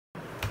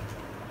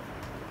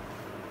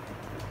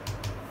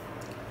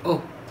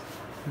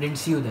didn't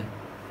see you then.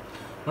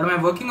 What am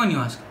I working on, you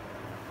ask?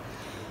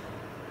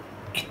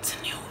 It's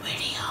a new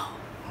video.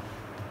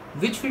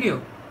 Which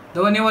video?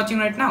 The one you're watching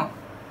right now?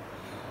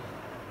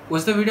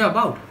 What's the video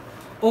about?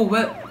 Oh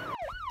well.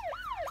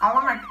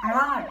 Oh my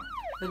god!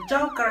 The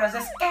Joker has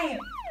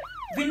escaped!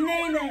 We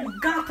need him!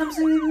 Gotham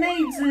City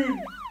needs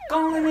him!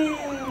 Call him in!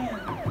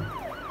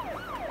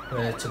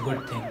 Well, it's a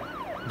good thing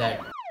that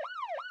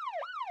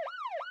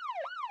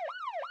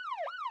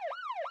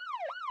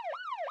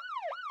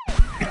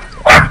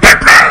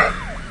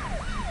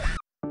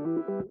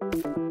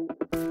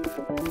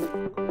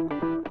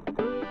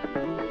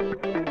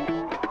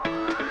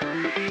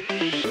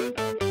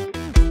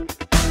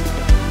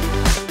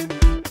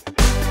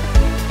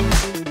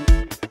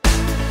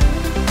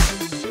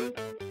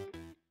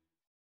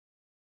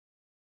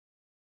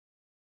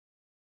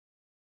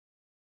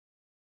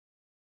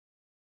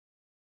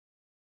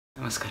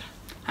Namaskar.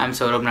 I'm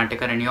Saurabh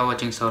Natekar and you're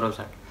watching Saurav's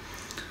Art.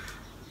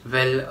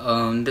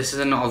 Well, this is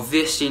an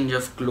obvious change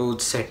of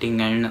clothes setting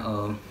and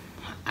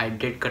I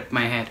did cut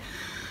my hair.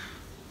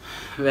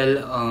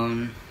 Well,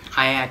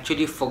 I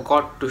actually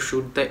forgot to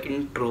shoot the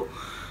intro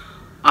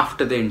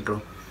after the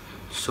intro.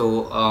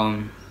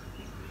 So,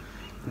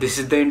 this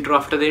is the intro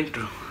after the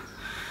intro.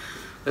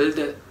 Well,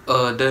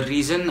 the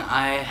reason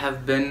I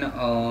have been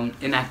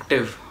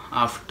inactive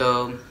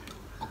after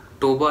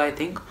October, I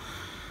think,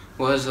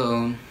 was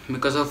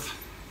because of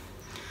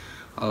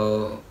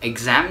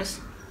exams,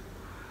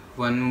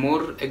 one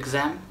more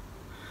exam,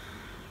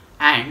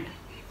 and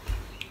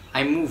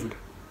I moved.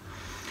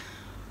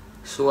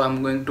 So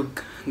I'm going to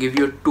give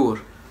you a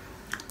tour,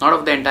 not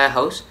of the entire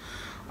house,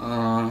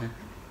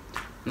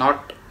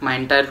 not my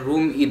entire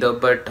room either,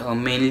 but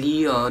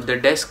mainly the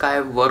desk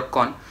I work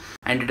on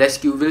and the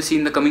desk you will see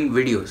in the coming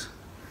videos.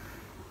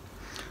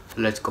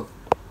 So let's go.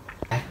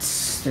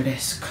 That's the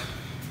desk.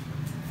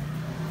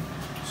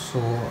 So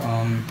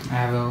I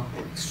have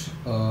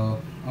a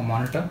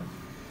monitor,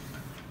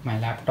 my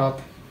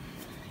laptop,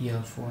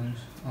 earphones.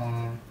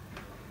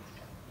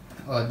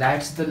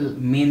 That's the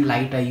main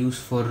light I use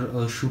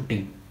for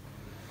shooting.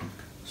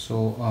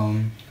 So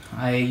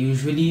I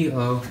usually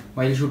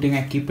while shooting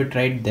I keep it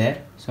right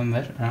there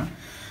somewhere around,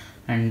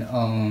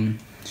 and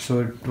so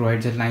it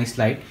provides a nice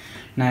light.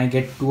 Now I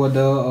get two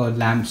other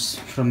lamps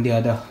from the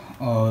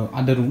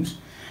other rooms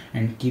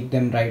and keep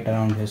them right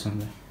around here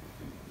somewhere.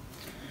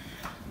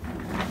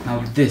 Now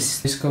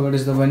this cupboard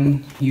is the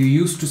one you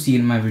used to see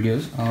in my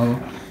videos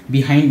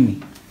behind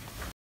me.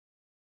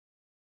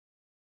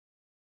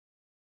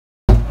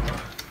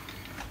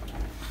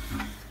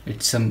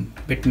 It's a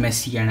bit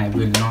messy and I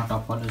will not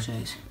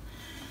apologize.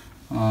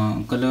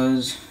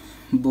 Colors,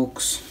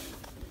 books,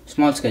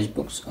 small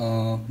sketchbooks,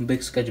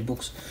 big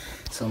sketchbooks,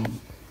 some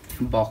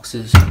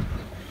boxes,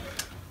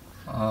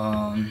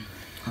 a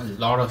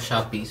lot of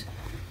Sharpies,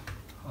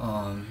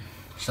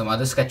 some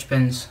other sketch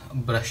pens,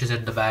 brushes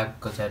at the back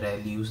because I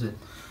rarely use it,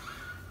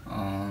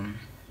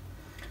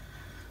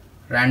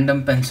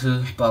 random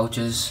pencil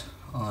pouches,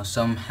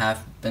 some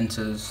half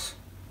pencils,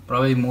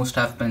 probably most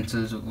half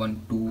pencils,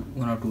 one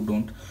or two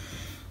don't,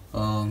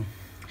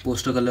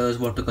 poster colors,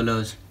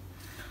 watercolors,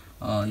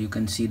 you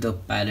can see the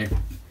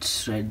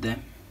palettes right there.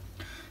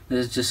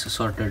 This is just a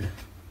sorted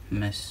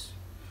mess.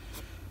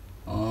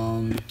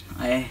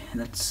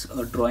 That's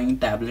a drawing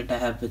tablet I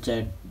have which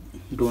I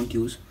don't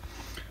use,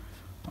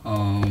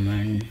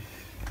 and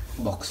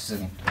boxes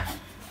again.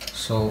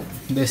 So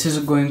this is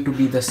going to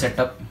be the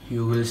setup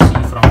you will see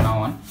from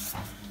now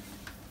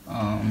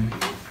on.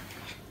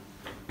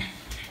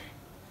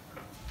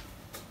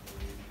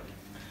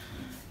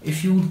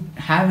 If you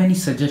have any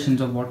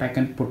suggestions of what I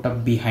can put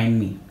up behind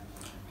me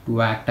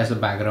to act as a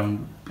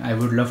background, I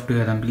would love to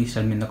hear them. Please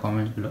tell me in the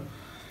comments below.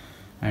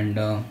 And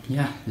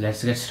yeah,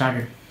 let's get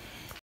started.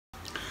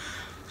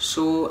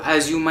 So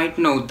as you might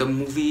know, the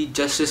movie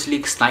Justice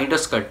League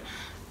Snyder's Cut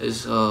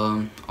is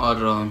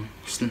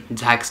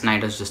Zack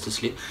Snyder's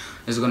Justice League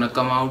is gonna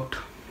come out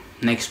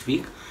next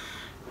week,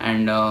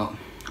 and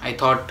I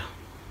thought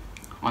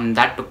on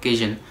that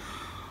occasion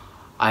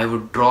I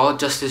would draw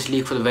Justice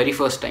League for the very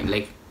first time.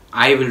 Like,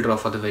 I will draw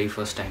for the very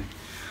first time.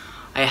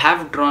 I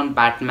have drawn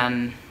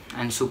Batman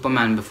and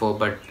Superman before,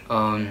 but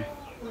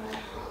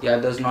yeah,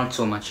 there's not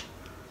so much.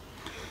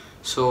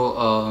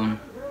 So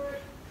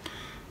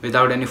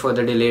without any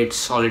further delay,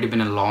 it's already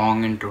been a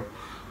long intro.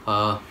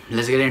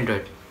 Let's get into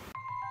it.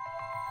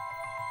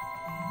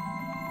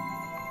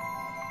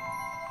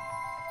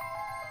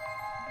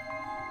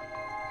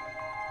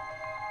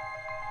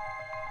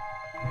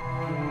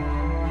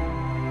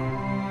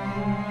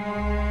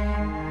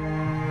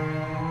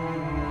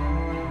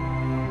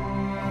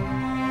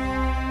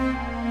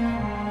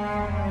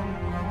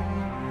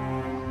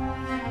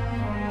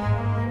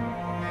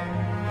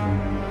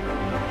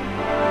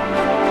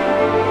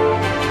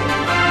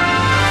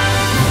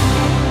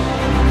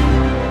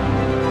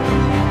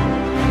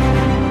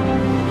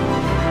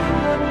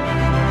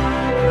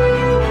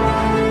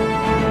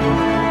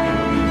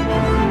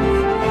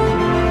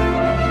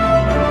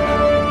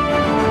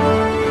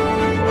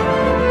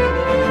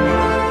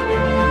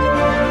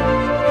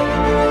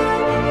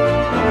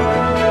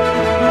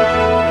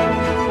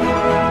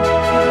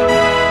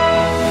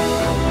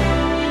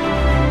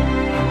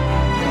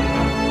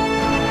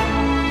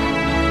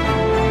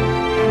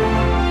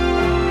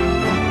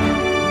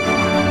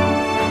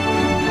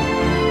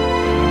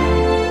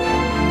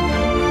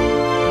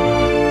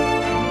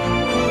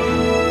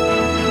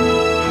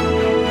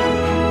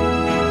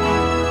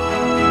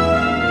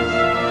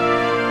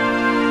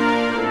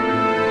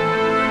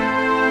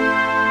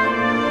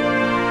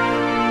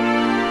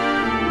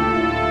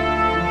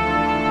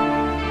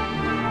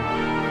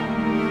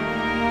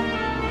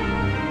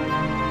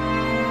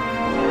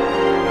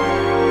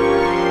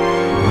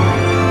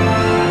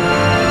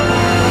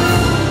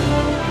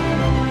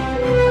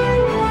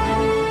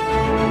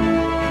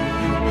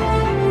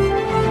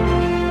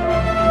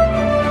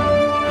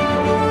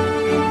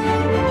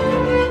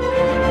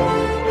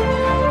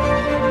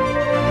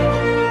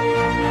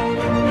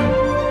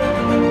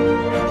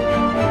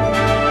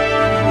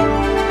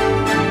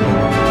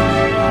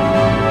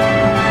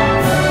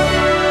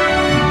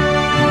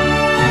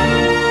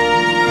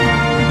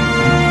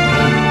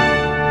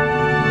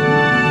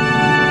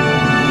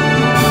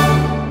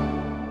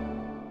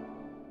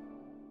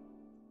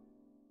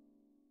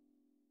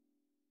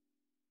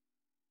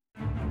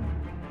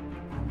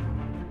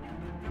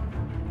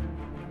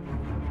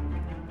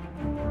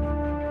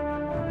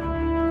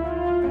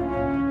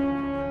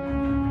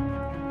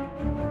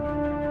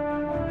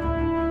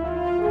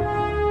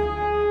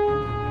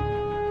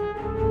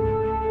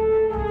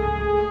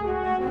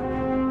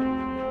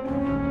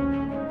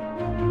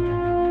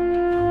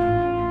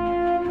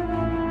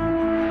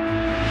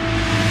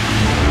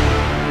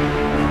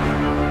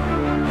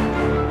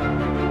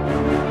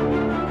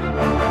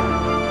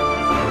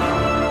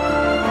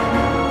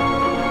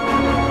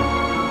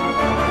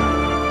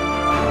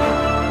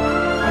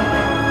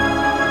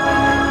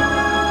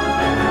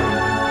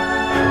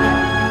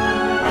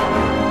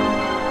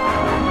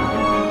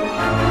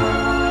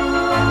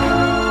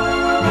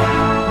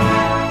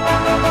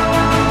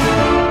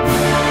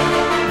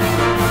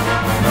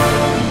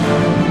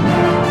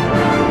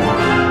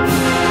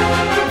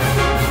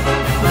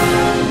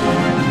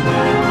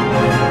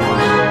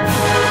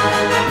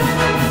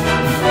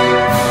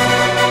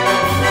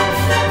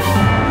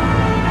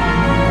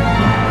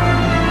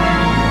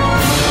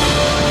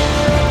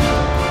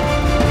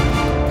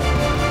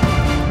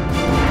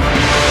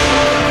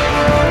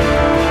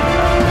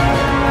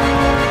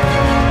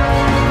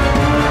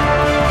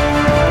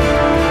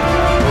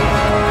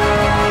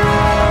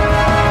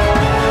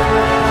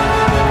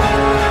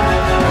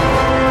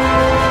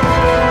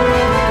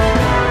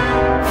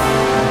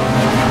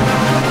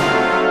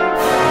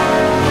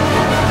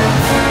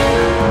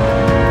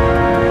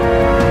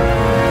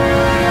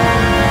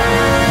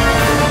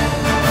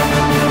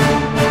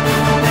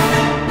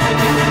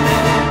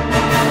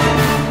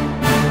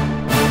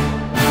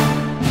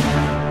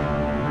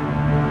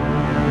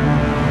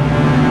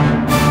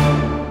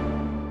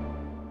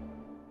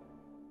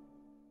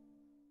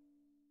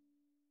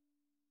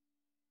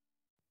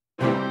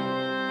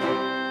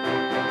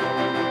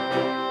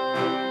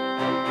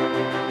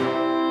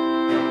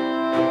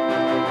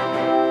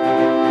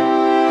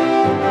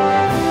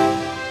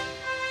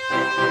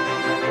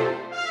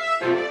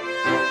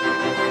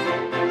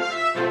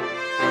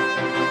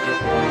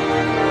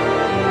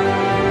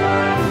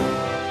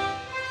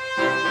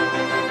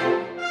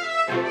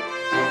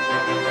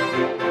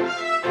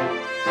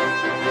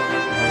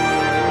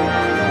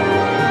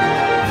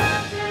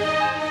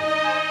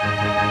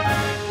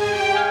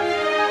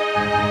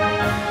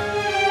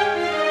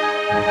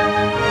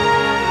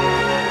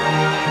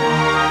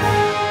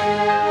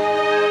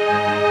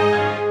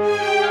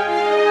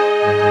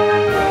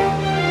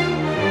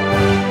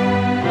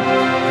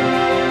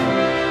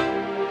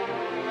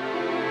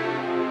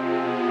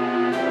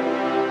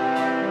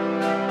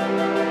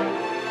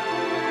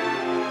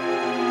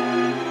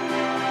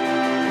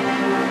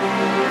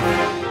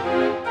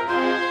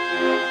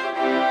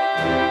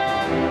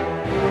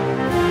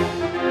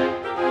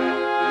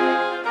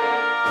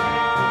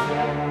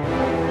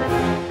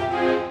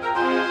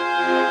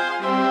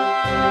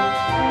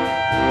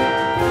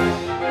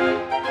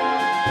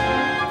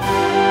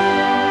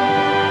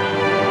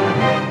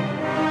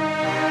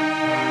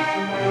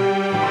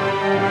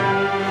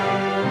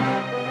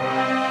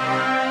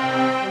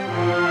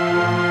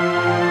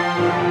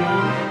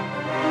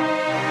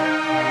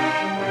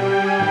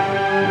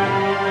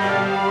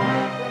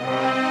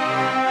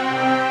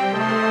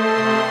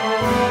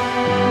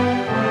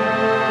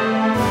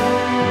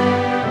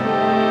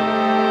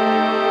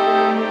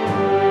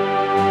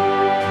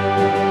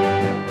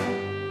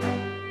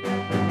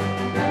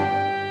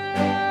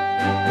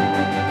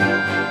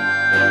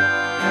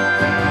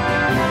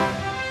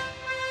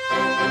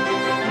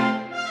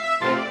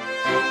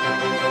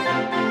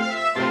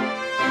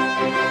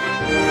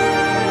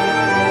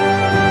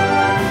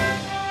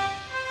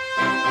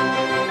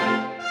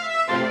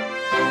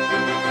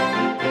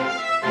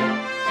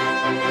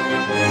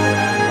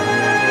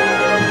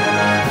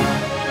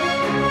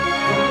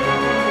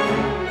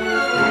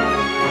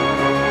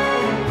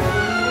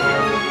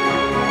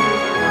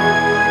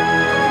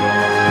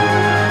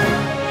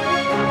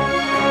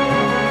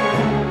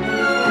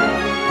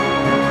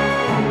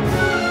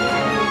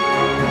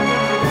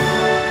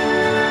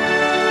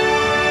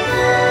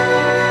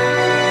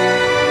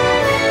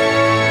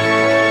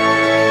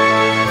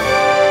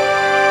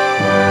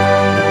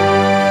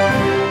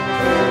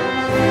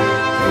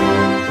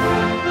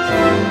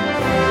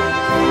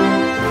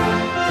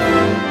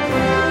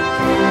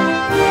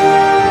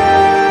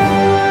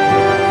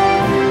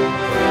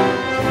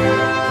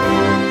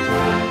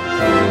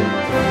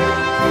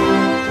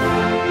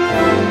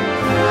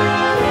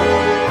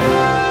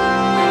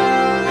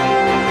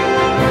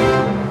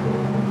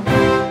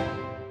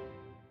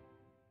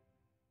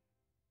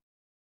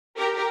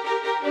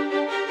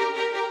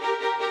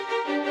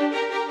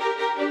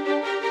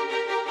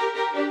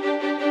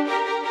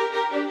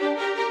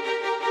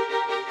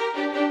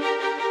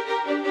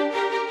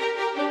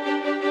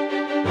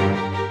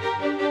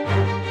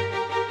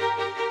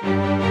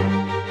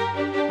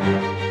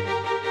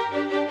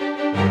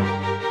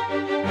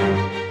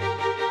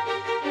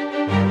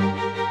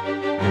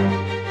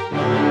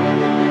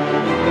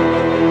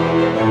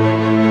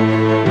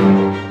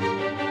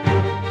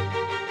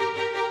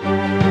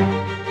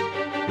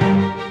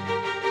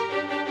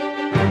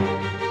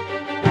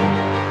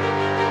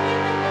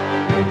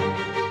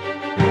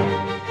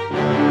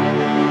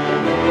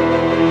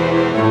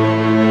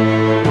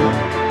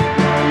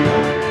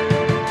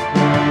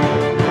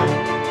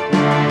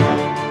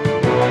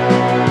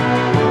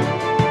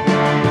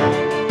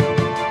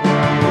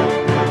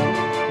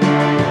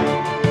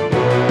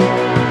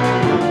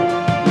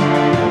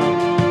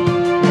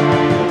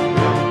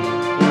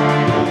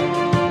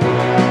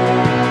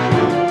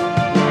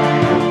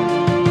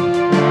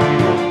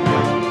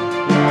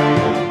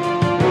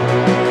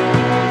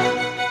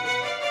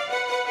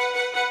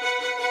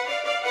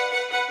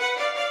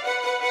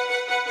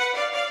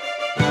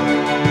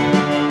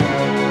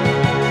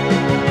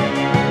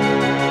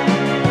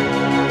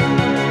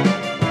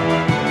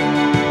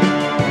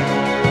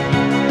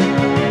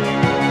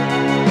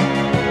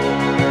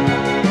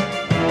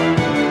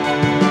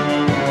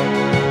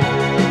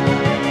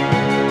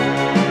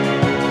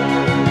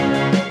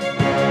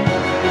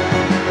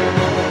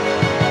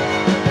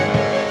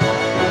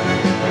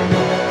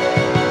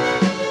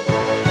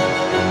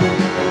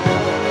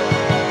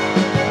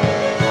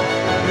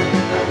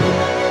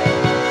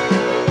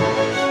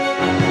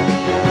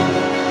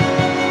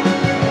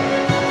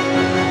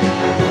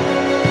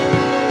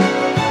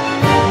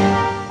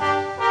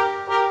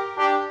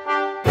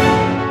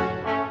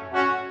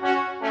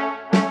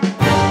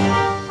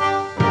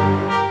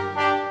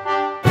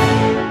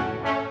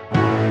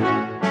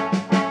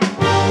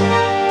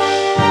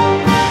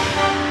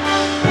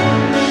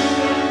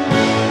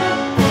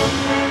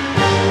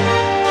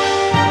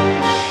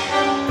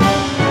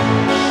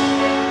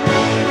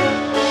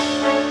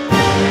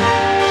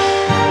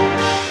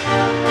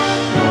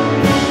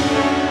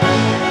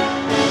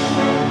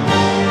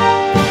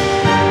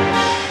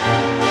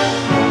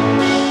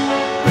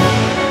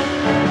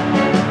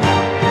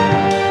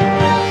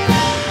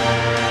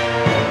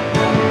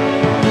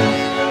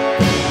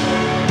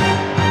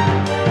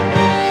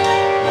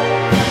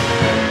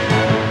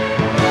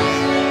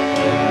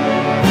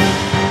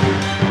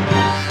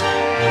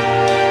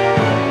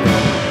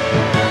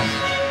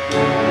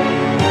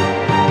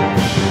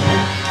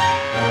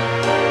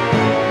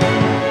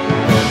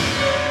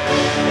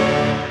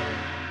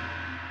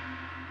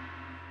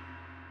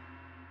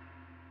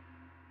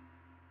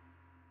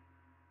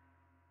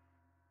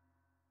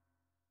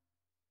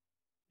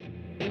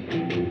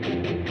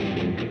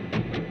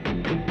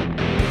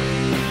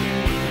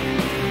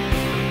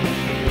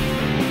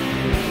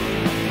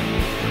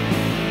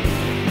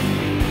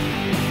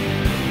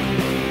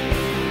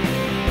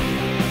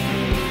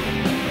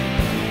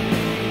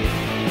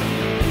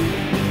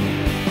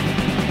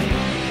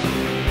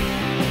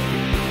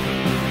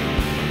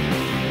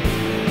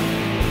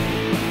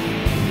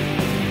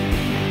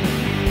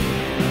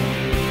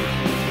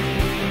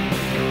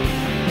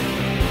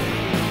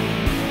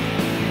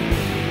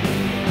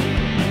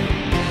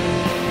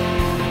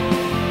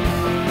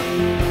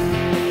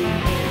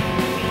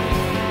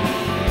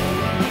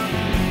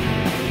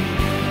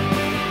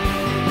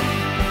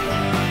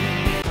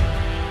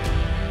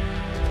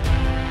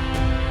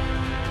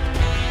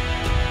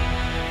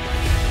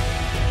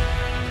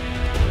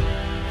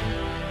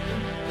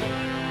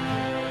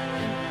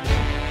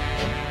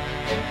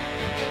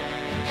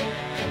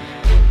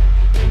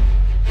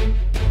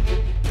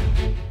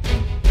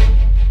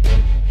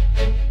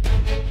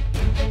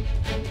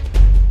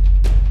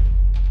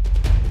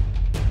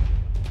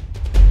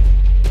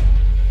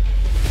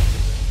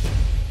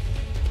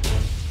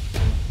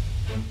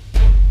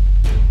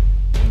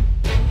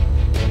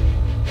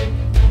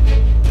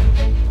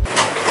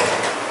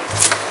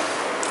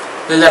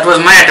 Well, that was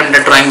my attempt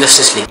at drawing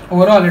Justice League.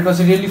 Overall, it was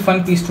a really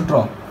fun piece to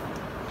draw.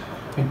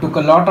 It took a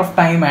lot of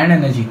time and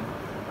energy.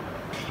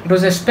 It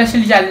was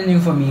especially challenging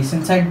for me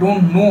since I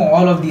don't know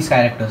all of these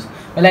characters.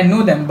 Well, I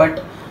know them,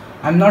 but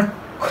I'm not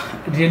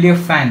really a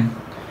fan.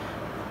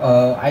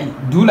 I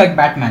do like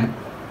Batman,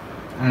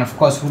 and of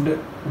course, who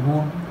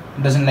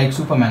doesn't like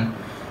Superman?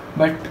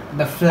 But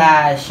the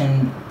Flash,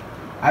 and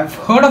I've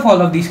heard of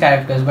all of these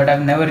characters, but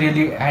I've never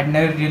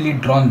really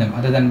drawn them,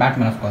 other than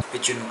Batman, of course,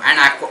 which you know, and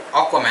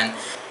Aquaman.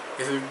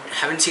 If you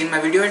haven't seen my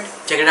video yet,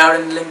 check it out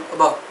in the link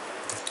above.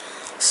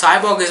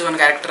 Cyborg is one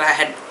character I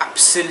had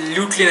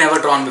absolutely never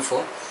drawn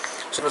before,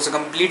 so it was a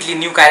completely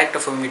new character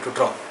for me to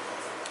draw.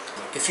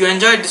 If you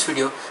enjoyed this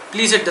video,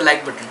 please hit the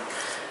like button,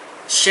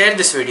 share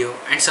this video,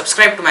 and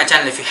subscribe to my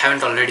channel if you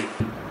haven't already.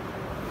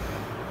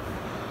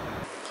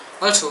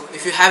 Also,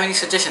 if you have any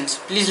suggestions,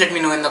 please let me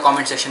know in the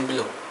comment section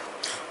below.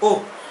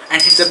 Oh,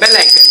 and hit the bell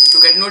icon to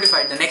get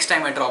notified the next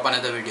time I drop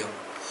another video.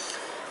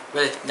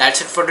 Well,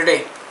 that's it for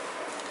today.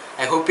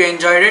 I hope you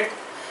enjoyed it,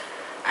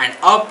 and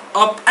up,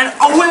 and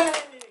away!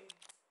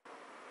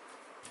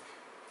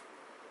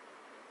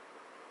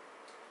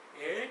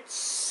 It's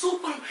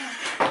Superman!